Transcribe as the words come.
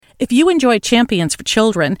If you enjoy Champions for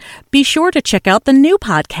Children, be sure to check out the new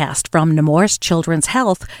podcast from Nemours Children's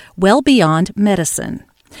Health, Well Beyond Medicine.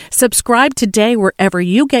 Subscribe today wherever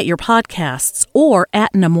you get your podcasts or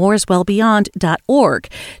at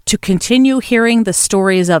nemourswellbeyond.org to continue hearing the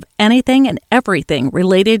stories of anything and everything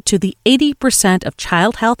related to the 80% of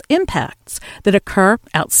child health impacts that occur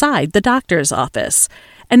outside the doctor's office.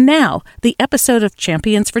 And now, the episode of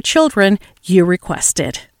Champions for Children you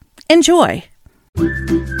requested. Enjoy!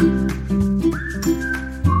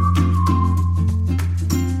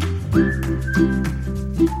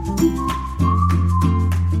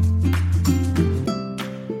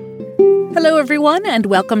 Hello, everyone, and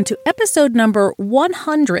welcome to episode number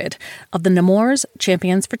 100 of the Nemours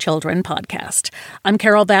Champions for Children podcast. I'm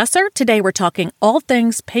Carol Vassar. Today we're talking all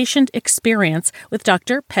things patient experience with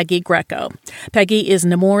Dr. Peggy Greco. Peggy is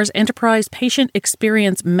Nemours Enterprise Patient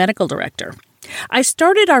Experience Medical Director. I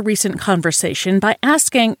started our recent conversation by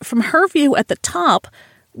asking, from her view at the top,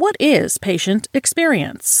 what is patient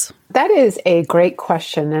experience? That is a great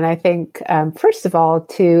question. And I think, first of all,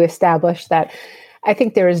 to establish that I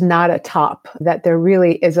think there is not a top, that there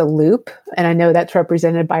really is a loop. And I know that's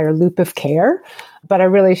represented by our loop of care. But I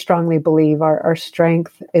really strongly believe our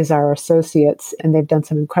strength is our associates. And they've done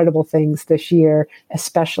some incredible things this year,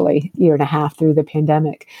 especially year and a half through the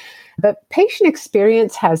pandemic. But patient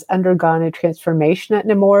experience has undergone a transformation at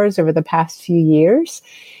Nemours over the past few years.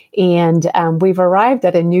 And we've arrived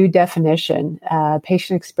at a new definition.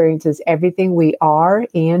 Patient experience is everything we are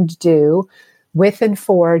and do with and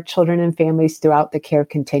for children and families throughout the care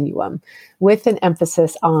continuum, with an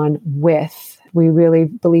emphasis on with. We really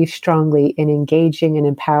believe strongly in engaging and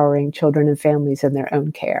empowering children and families in their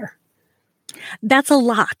own care. That's a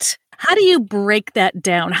lot. How do you break that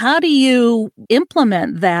down? How do you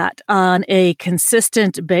implement that on a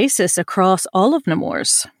consistent basis across all of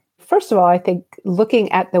Nemours? First of all, I think looking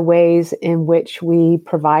at the ways in which we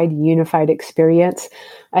provide unified experience,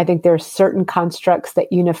 I think there are certain constructs that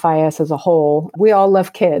unify us as a whole. We all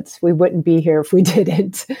love kids. We wouldn't be here if we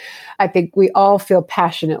didn't. I think we all feel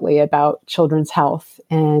passionately about children's health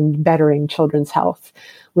and bettering children's health.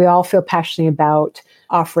 We all feel passionately about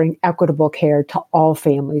offering equitable care to all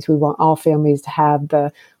families. We want all families to have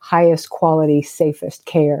the highest quality, safest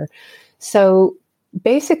care. So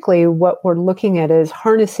basically, what we're looking at is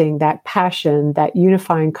harnessing that passion, that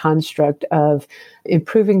unifying construct of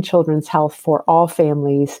improving children's health for all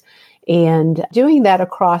families, and doing that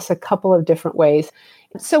across a couple of different ways.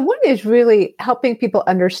 So one is really helping people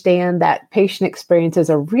understand that patient experience is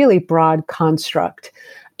a really broad construct.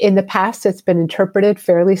 In the past, it's been interpreted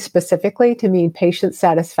fairly specifically to mean patient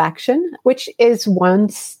satisfaction, which is one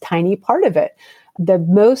tiny part of it. The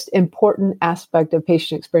most important aspect of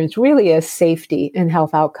patient experience really is safety and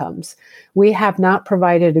health outcomes. We have not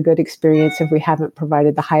provided a good experience if we haven't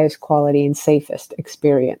provided the highest quality and safest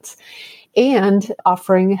experience. And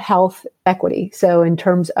offering health equity. So in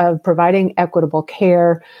terms of providing equitable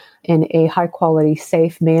care in a high quality,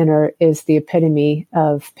 safe manner is the epitome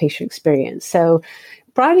of patient experience. So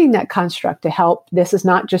broadening that construct to help, this is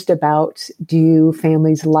not just about, do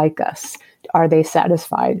families like us? Are they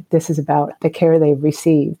satisfied? This is about the care they've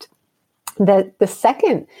received. The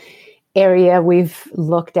second area we've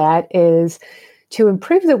looked at is to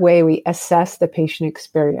improve the way we assess the patient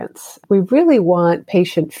experience. We really want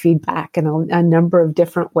patient feedback in a number of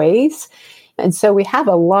different ways. And so we have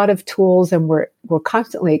a lot of tools, and we're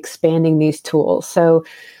constantly expanding these tools. So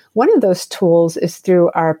one of those tools is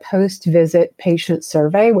through our post-visit patient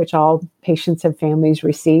survey, which all patients and families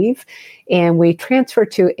receive. And we transfer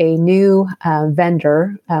to a new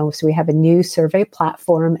vendor. So we have a new survey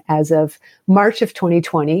platform as of March of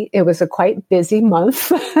 2020. It was a quite busy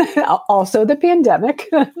month, also the pandemic.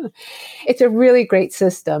 It's a really great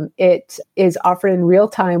system. It is offered in real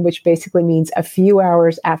time, which basically means a few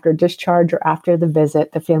hours after discharge or after the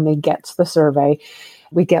visit, the family gets the survey.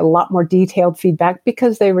 We get a lot more detailed feedback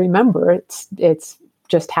because they remember it's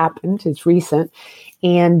just happened, it's recent.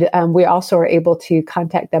 And we also are able to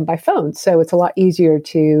contact them by phone. So it's a lot easier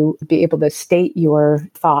to be able to state your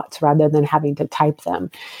thoughts rather than having to type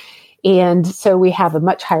them. And so we have a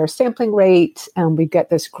much higher sampling rate. We get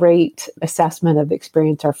this great assessment of the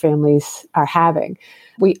experience our families are having.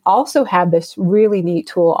 We also have this really neat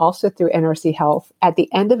tool also through NRC Health. At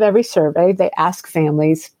the end of every survey, they ask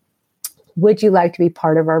families, would you like to be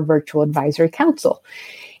part of our virtual advisory council?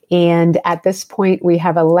 And at this point, we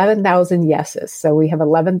have 11,000 yeses. So we have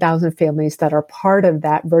 11,000 families that are part of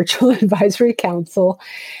that virtual advisory council.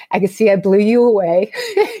 I can see I blew you away.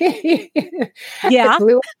 Yeah. I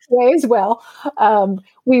blew away as well.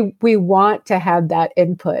 We want to have that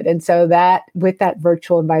input. And so that with that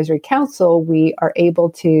virtual advisory council, we are able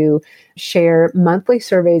to share monthly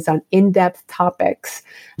surveys on in-depth topics.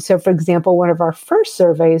 So for example, one of our first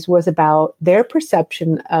surveys was about their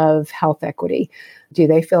perception of health equity. Do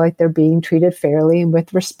they feel like they're being treated fairly and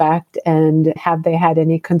with respect? And have they had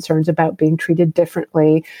any concerns about being treated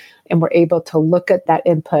differently? And we're able to look at that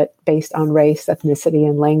input based on race, ethnicity,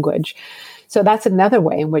 and language. So that's another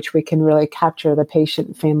way in which we can really capture the patient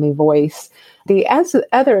and family voice. The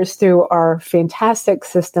other is through our fantastic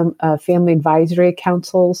system of family advisory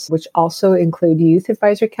councils, which also include youth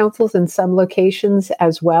advisory councils in some locations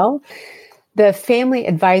as well. The family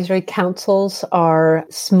advisory councils are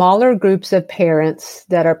smaller groups of parents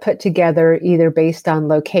that are put together either based on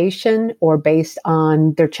location or based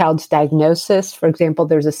on their child's diagnosis. For example,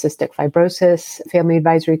 there's a cystic fibrosis family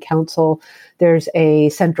advisory council. There's a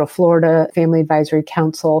Central Florida family advisory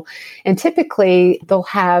council. And typically they'll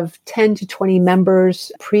have 10 to 20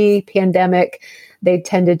 members. Pre-pandemic, they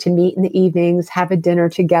tended to meet in the evenings, have a dinner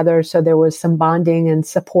together. So there was some bonding and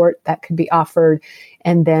support that could be offered.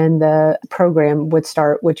 And then the program would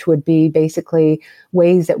start, which would be basically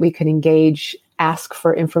ways that we could engage, ask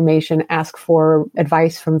for information, ask for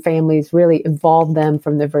advice from families, really involve them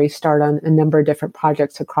from the very start on a number of different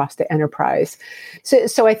projects across the enterprise.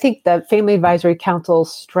 So I think the Family Advisory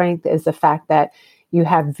Council's strength is the fact that you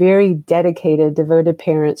have very dedicated, devoted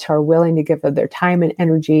parents who are willing to give of their time and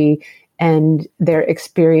energy and their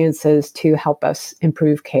experiences to help us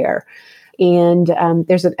improve care. And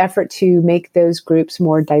there's an effort to make those groups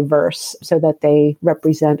more diverse so that they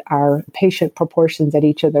represent our patient proportions at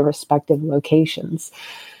each of their respective locations.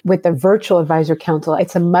 With the virtual advisor council,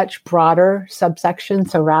 it's a much broader subsection.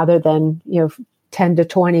 So rather than, 10 to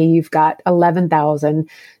 20, you've got 11,000.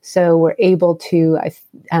 So we're able to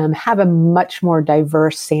have a much more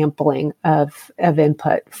diverse sampling of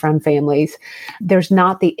input from families. There's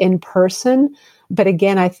not the in-person. But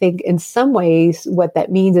again, I think in some ways, what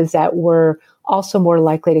that means is that we're also more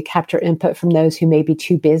likely to capture input from those who may be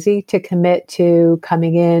too busy to commit to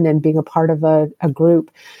coming in and being a part of a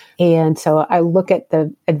group. And so I look at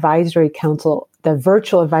the advisory council, the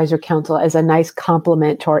virtual advisory council, as a nice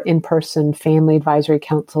complement to our in-person family advisory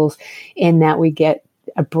councils in that we get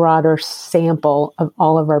a broader sample of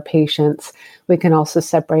all of our patients. We can also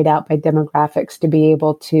separate out by demographics to be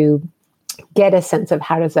able to get a sense of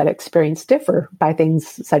how does that experience differ by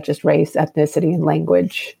things such as race, ethnicity, and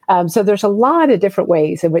language. So there's a lot of different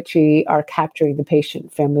ways in which we are capturing the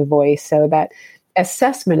patient family voice so that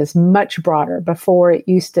assessment is much broader. Before, it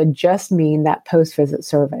used to just mean that post-visit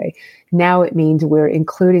survey. Now it means we're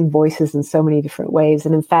including voices in so many different ways.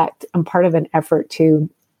 And in fact, I'm part of an effort to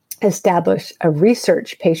establish a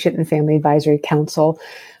research patient and family advisory council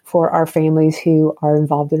for our families who are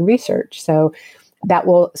involved in research. So that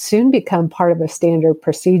will soon become part of a standard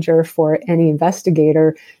procedure for any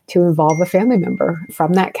investigator to involve a family member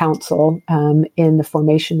from that council in the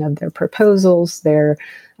formation of their proposals, their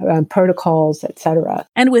protocols, et cetera.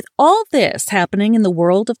 And with all this happening in the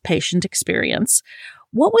world of patient experience,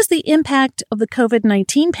 what was the impact of the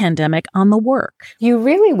COVID-19 pandemic on the work? You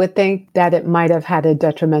really would think that it might have had a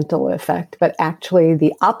detrimental effect, but actually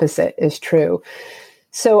the opposite is true.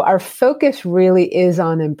 So our focus really is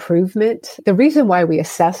on improvement. The reason why we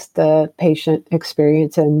assess the patient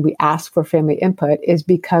experience and we ask for family input is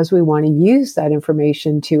because we want to use that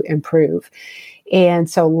information to improve. And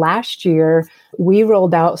so last year, we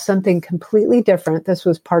rolled out something completely different. This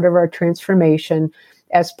was part of our transformation.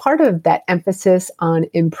 As part of that emphasis on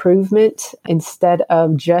improvement, instead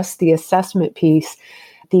of just the assessment piece,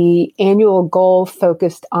 the annual goal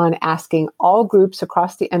focused on asking all groups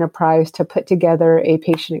across the enterprise to put together a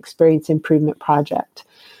patient experience improvement project.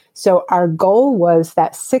 So our goal was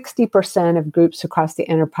that 60% of groups across the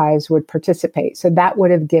enterprise would participate. So that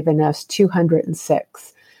would have given us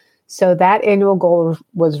 206. So that annual goal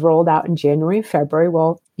was rolled out in January and February.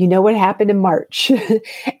 Well, you know what happened in March.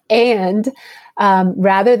 And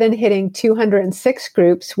rather than hitting 206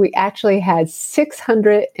 groups, we actually had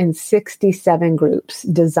 667 groups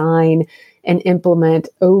design and implement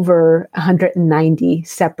over 190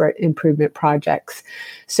 separate improvement projects.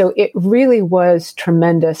 So it really was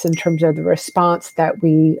tremendous in terms of the response that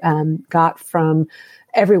we got from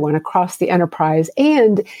everyone across the enterprise.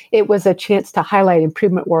 And it was a chance to highlight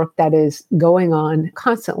improvement work that is going on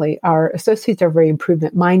constantly. Our associates are very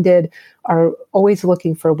improvement minded. are always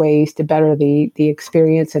looking for ways to better the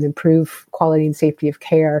experience and improve quality and safety of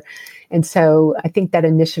care. And so I think that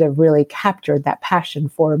initiative really captured that passion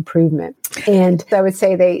for improvement. And I would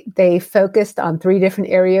say they focused on 3 different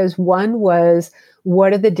areas. One was,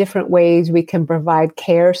 what are the different ways we can provide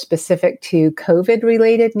care specific to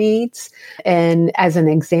COVID-related needs? And as an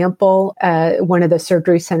example, one of the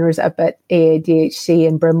surgery centers up at AADHC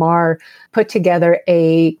in Bryn Mawr put together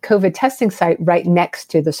a COVID testing site right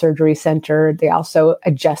next to the surgery center. They also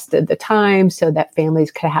adjusted the time so that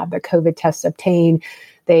families could have their COVID tests obtained.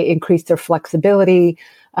 They increased their flexibility.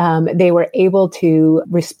 They were able to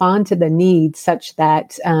respond to the needs such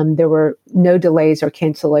that there were no delays or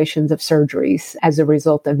cancellations of surgeries as a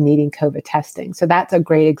result of needing COVID testing. So that's a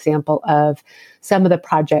great example of some of the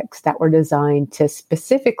projects that were designed to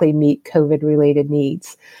specifically meet COVID-related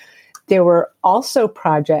needs. There were also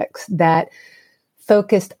projects that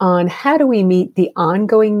focused on how do we meet the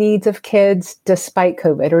ongoing needs of kids despite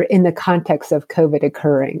COVID or in the context of COVID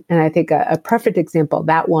occurring. And I think a perfect example,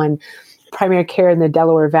 that one, Primary Care in the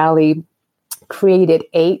Delaware Valley created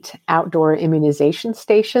 8 outdoor immunization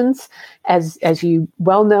stations. As you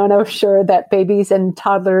well know, and I'm sure that babies and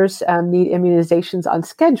toddlers need immunizations on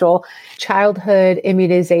schedule. Childhood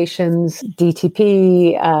immunizations,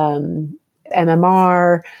 DTP,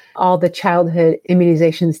 MMR, all the childhood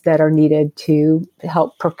immunizations that are needed to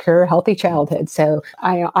help procure healthy childhood. So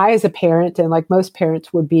I as a parent, and like most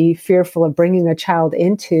parents, would be fearful of bringing a child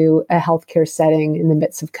into a healthcare setting in the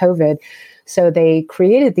midst of COVID. So they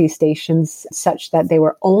created these stations such that they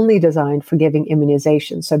were only designed for giving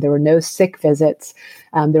immunization. So there were no sick visits.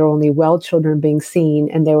 There were only well children being seen,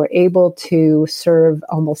 and they were able to serve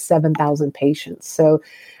almost 7,000 patients. So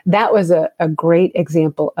that was a great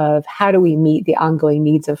example of how do we meet the ongoing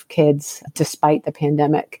needs of kids despite the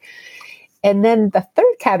pandemic. And then the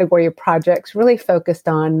third category of projects really focused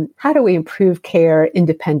on how do we improve care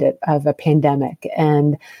independent of a pandemic.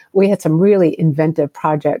 And we had some really inventive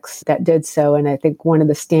projects that did so. And I think one of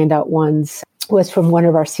the standout ones was from one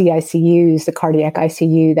of our CICUs, the cardiac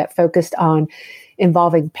ICU, that focused on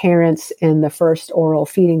involving parents in the first oral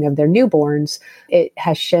feeding of their newborns. It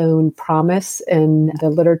has shown promise in the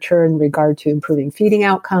literature in regard to improving feeding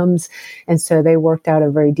outcomes. And so they worked out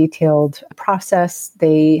a very detailed process.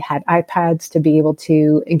 They had iPads to be able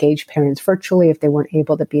to engage parents virtually if they weren't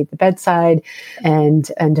able to be at the bedside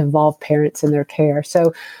and involve parents in their care.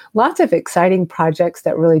 So lots of exciting projects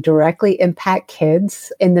that really directly impact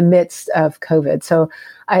kids in the midst of COVID. So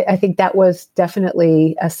I think that was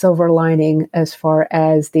definitely a silver lining as far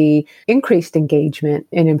as the increased engagement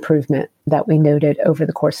and improvement that we noted over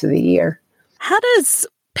the course of the year. How does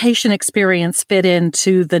patient experience fit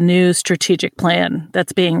into the new strategic plan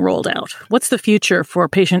that's being rolled out? What's the future for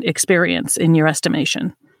patient experience in your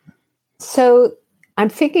estimation? So I'm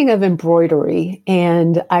thinking of embroidery,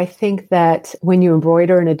 and I think that when you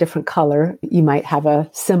embroider in a different color, you might have a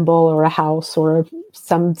symbol or a house or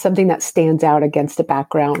something that stands out against a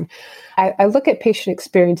background. I look at patient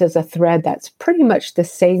experience as a thread that's pretty much the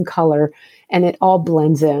same color, and it all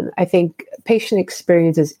blends in. I think patient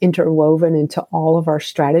experience is interwoven into all of our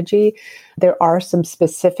strategy. There are some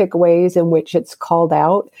specific ways in which it's called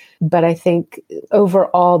out, but I think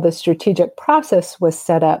overall the strategic process was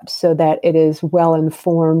set up so that it is well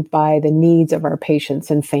informed by the needs of our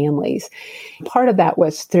patients and families. Part of that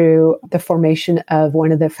was through the formation of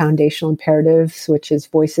one of the foundational imperatives, which is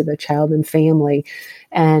Voice of the Child and Family.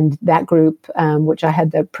 And that group, which I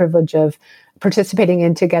had the privilege of participating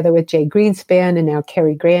in together with Jay Greenspan, and now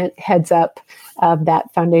Carrie Grant heads up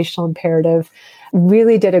that foundational imperative,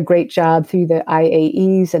 really did a great job through the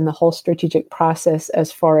IAEs and the whole strategic process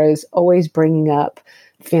as far as always bringing up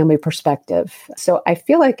family perspective. So I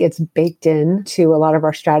feel like it's baked into a lot of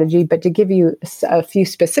our strategy. But to give you a few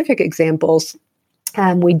specific examples,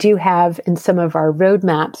 we do have in some of our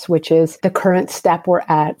roadmaps, which is the current step we're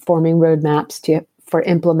at, forming roadmaps for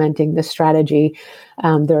implementing the strategy.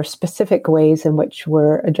 There are specific ways in which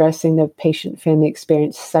we're addressing the patient-family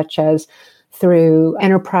experience, such as through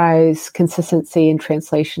enterprise consistency and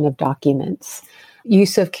translation of documents,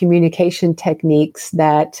 use of communication techniques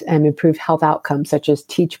that improve health outcomes, such as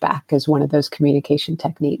teach back is one of those communication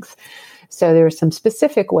techniques. So there are some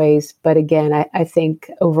specific ways, but again, I think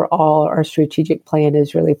overall our strategic plan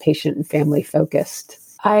is really patient and family focused.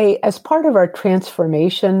 As part of our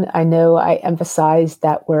transformation, I know I emphasized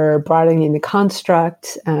that we're broadening the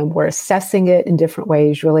construct, we're assessing it in different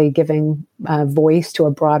ways, really giving voice to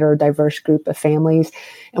a broader, diverse group of families,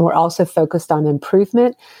 and we're also focused on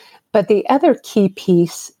improvement. But the other key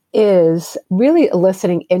piece is really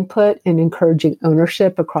eliciting input and encouraging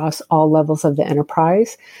ownership across all levels of the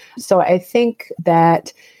enterprise. So I think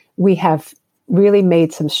that We have really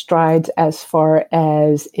made some strides as far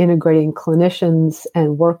as integrating clinicians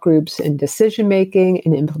and work groups in decision-making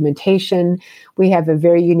and implementation. We have a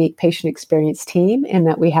very unique patient experience team in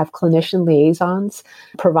that we have clinician liaisons,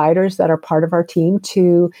 providers that are part of our team,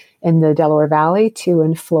 two in the Delaware Valley, two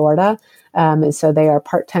in Florida. And so they are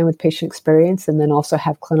part-time with patient experience and then also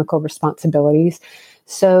have clinical responsibilities,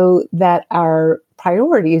 so that our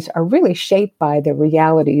priorities are really shaped by the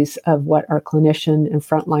realities of what our clinician and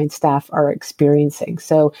frontline staff are experiencing.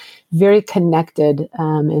 So very connected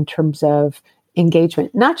in terms of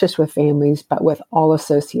engagement, not just with families, but with all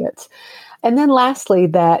associates. And then lastly,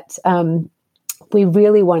 that we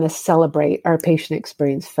really want to celebrate our patient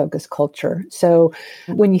experience focused culture. So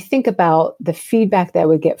when you think about the feedback that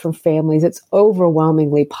we get from families, it's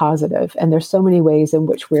overwhelmingly positive. And there's so many ways in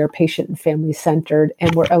which we are patient and family centered,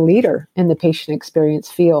 and we're a leader in the patient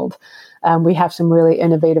experience field. We have some really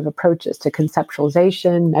innovative approaches to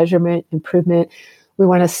conceptualization, measurement, improvement. We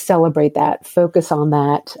want to celebrate that, focus on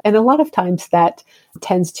that. And a lot of times that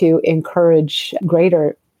tends to encourage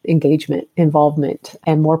greater engagement, involvement,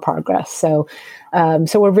 and more progress. So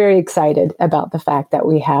we're very excited about the fact that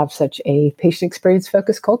we have such a patient experience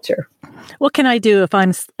focused culture. What can I do if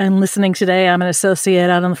I'm listening today? I'm an associate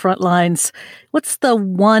out on the front lines. What's the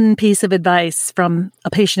one piece of advice from a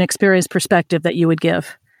patient experience perspective that you would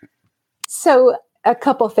give? So a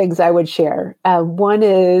couple things I would share. One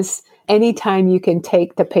is anytime you can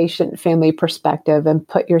take the patient family perspective and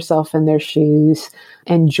put yourself in their shoes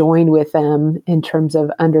and join with them in terms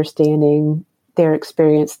of understanding their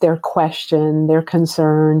experience, their question, their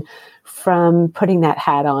concern, from putting that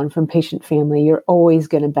hat on from patient family, you're always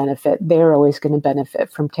going to benefit. They're always going to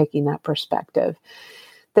benefit from taking that perspective.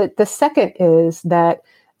 The second is that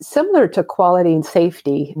similar to quality and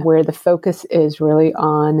safety, where the focus is really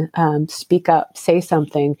on speak up, say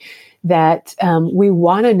something, that we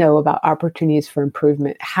want to know about opportunities for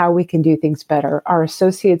improvement, how we can do things better. Our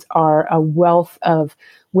associates are a wealth of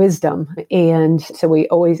wisdom. And so we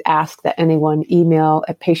always ask that anyone email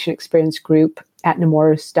a patient experience group at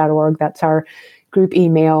nemours.org. That's our group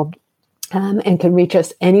email. And can reach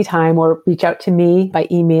us anytime or reach out to me by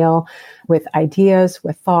email with ideas,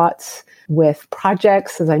 with thoughts, with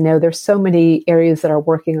projects, as I know there's so many areas that are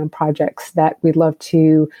working on projects that we'd love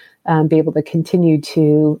to be able to continue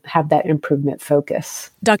to have that improvement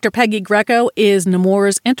focus. Dr. Peggy Greco is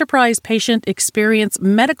Nemours Enterprise Patient Experience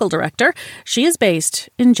Medical Director. She is based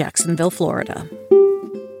in Jacksonville, Florida.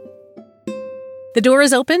 The door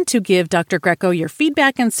is open to give Dr. Greco your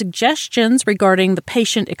feedback and suggestions regarding the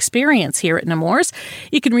patient experience here at Nemours.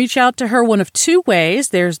 You can reach out to her one of two ways.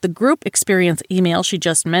 There's the group experience email she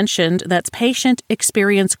just mentioned. That's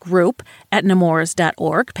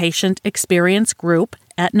patientexperiencegroup@nemours.org,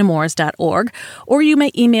 patientexperiencegroup@nemours.org. Or you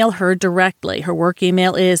may email her directly. Her work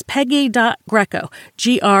email is peggy.greco, Greco,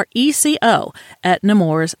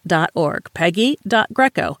 @nemours.org,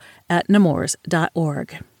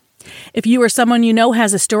 peggy.greco@nemours.org. If you or someone you know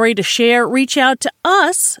has a story to share, reach out to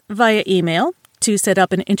us via email to set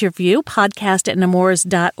up an interview.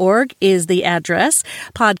 Podcast@nemours.org is the address,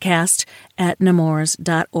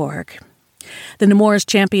 podcast@nemours.org. The Nemours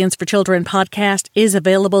Champions for Children podcast is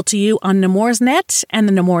available to you on NemoursNet and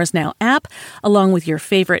the Nemours Now app, along with your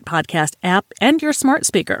favorite podcast app and your smart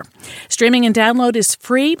speaker. Streaming and download is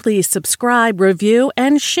free. Please subscribe, review,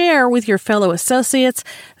 and share with your fellow associates,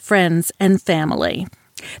 friends, and family.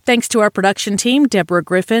 Thanks to our production team, Deborah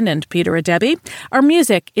Griffin and Peter Adebi. Our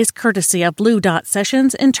music is courtesy of Blue Dot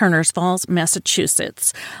Sessions in Turners Falls,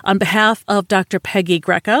 Massachusetts. On behalf of Dr. Peggy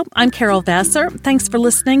Greco, I'm Carol Vassar. Thanks for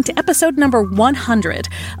listening to episode number 100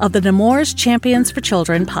 of the Nemours Champions for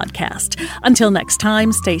Children podcast. Until next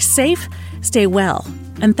time, stay safe, stay well,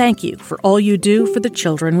 and thank you for all you do for the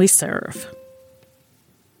children we serve.